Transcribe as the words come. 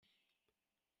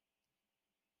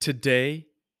Today,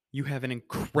 you have an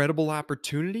incredible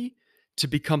opportunity to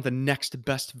become the next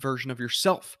best version of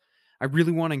yourself. I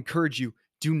really want to encourage you,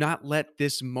 do not let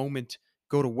this moment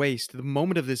go to waste. The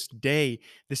moment of this day,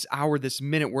 this hour, this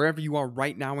minute, wherever you are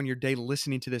right now in your day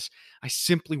listening to this, I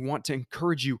simply want to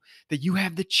encourage you that you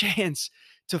have the chance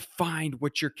to find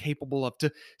what you're capable of,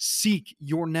 to seek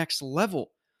your next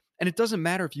level. And it doesn't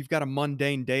matter if you've got a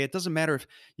mundane day. It doesn't matter if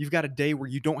you've got a day where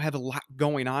you don't have a lot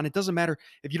going on. It doesn't matter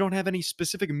if you don't have any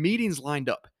specific meetings lined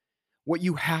up. What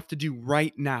you have to do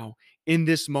right now in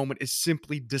this moment is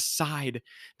simply decide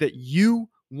that you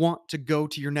want to go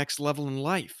to your next level in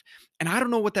life. And I don't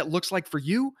know what that looks like for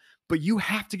you, but you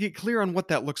have to get clear on what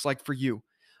that looks like for you.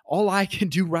 All I can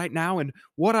do right now and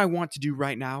what I want to do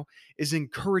right now is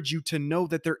encourage you to know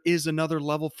that there is another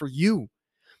level for you.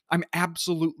 I'm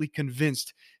absolutely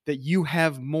convinced that you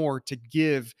have more to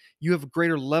give. You have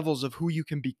greater levels of who you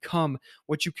can become,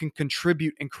 what you can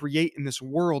contribute and create in this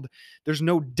world. There's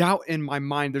no doubt in my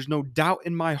mind, there's no doubt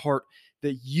in my heart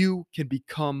that you can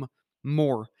become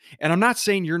more. And I'm not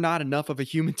saying you're not enough of a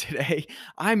human today.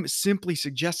 I'm simply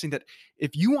suggesting that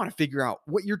if you want to figure out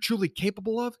what you're truly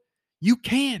capable of, you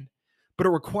can. But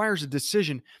it requires a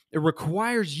decision. It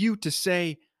requires you to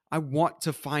say, I want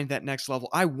to find that next level.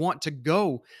 I want to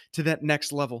go to that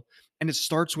next level. And it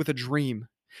starts with a dream.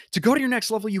 To go to your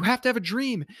next level, you have to have a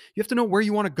dream. You have to know where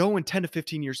you want to go in 10 to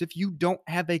 15 years. If you don't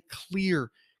have a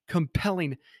clear,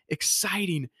 compelling,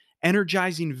 exciting,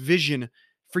 energizing vision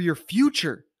for your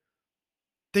future,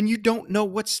 then you don't know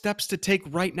what steps to take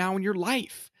right now in your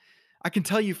life. I can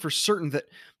tell you for certain that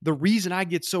the reason I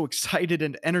get so excited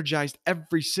and energized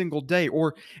every single day,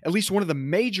 or at least one of the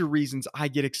major reasons I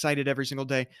get excited every single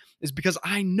day, is because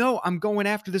I know I'm going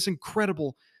after this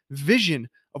incredible vision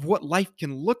of what life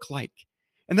can look like.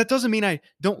 And that doesn't mean I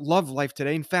don't love life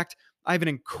today. In fact, I have an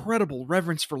incredible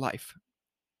reverence for life.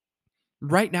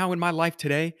 Right now in my life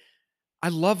today, I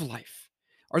love life.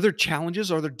 Are there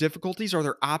challenges? Are there difficulties? Are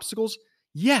there obstacles?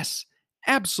 Yes,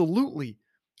 absolutely.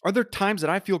 Are there times that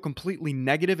I feel completely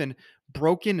negative and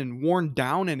broken and worn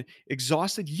down and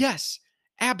exhausted? Yes,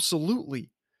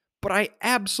 absolutely. But I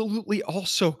absolutely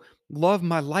also love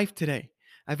my life today.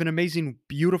 I have an amazing,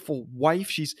 beautiful wife.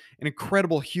 She's an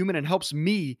incredible human and helps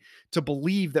me to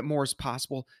believe that more is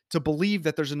possible, to believe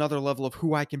that there's another level of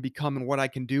who I can become and what I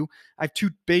can do. I have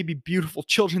two baby, beautiful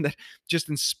children that just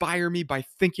inspire me by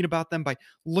thinking about them, by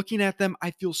looking at them. I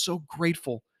feel so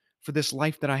grateful for this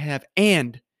life that I have.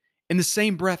 And in the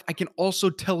same breath, I can also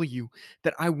tell you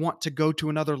that I want to go to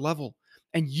another level.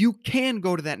 And you can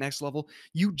go to that next level.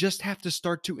 You just have to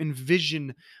start to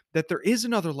envision that there is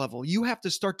another level. You have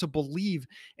to start to believe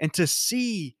and to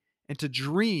see and to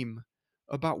dream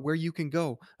about where you can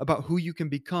go, about who you can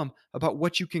become, about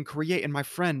what you can create. And my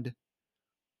friend,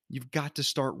 you've got to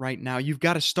start right now. You've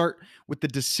got to start with the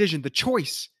decision, the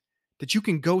choice that you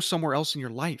can go somewhere else in your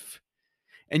life.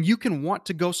 And you can want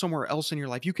to go somewhere else in your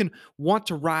life. You can want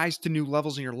to rise to new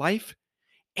levels in your life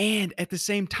and at the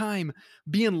same time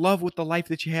be in love with the life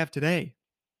that you have today.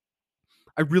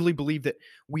 I really believe that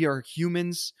we are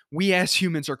humans. We as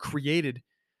humans are created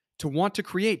to want to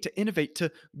create, to innovate,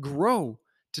 to grow,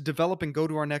 to develop and go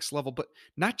to our next level, but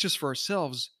not just for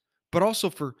ourselves, but also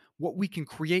for what we can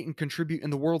create and contribute in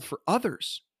the world for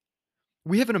others.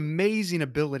 We have an amazing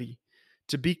ability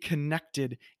to be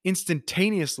connected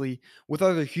instantaneously with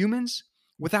other humans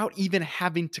without even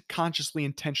having to consciously,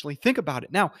 intentionally think about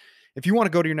it. Now, if you want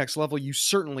to go to your next level,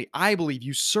 I believe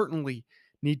you certainly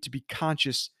need to be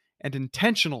conscious and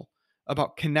intentional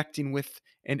about connecting with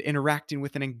and interacting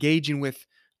with and engaging with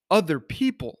other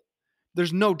people.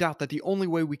 There's no doubt that the only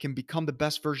way we can become the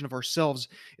best version of ourselves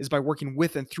is by working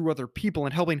with and through other people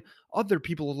and helping other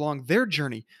people along their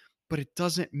journey. But it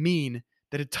doesn't mean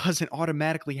that it doesn't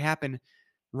automatically happen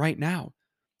right now.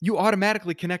 You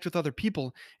automatically connect with other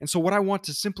people. And so, what I want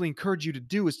to simply encourage you to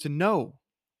do is to know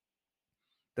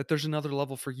that there's another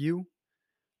level for you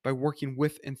by working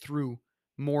with and through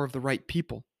more of the right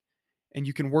people. And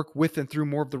you can work with and through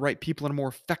more of the right people in a more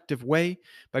effective way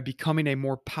by becoming a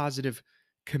more positive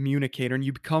communicator. And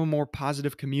you become a more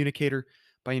positive communicator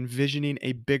by envisioning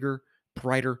a bigger,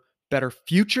 brighter, better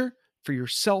future for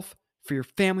yourself, for your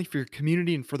family, for your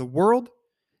community, and for the world,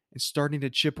 and starting to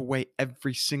chip away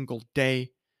every single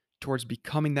day towards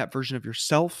becoming that version of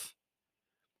yourself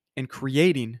and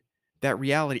creating that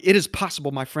reality. It is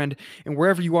possible, my friend. And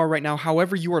wherever you are right now,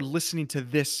 however you are listening to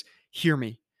this, hear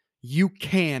me. You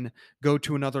can go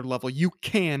to another level. You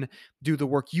can do the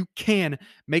work. You can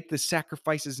make the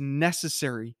sacrifices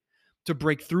necessary to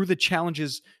break through the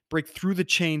challenges, break through the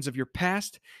chains of your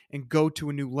past, and go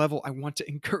to a new level. I want to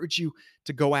encourage you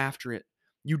to go after it.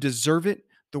 You deserve it.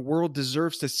 The world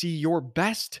deserves to see your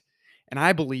best. And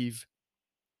I believe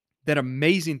that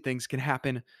amazing things can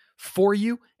happen for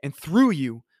you and through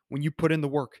you when you put in the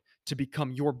work to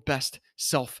become your best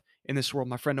self in this world.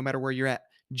 My friend, no matter where you're at,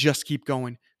 just keep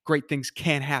going. Great things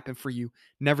can happen for you.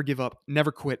 Never give up,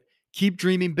 never quit. Keep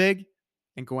dreaming big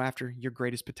and go after your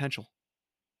greatest potential.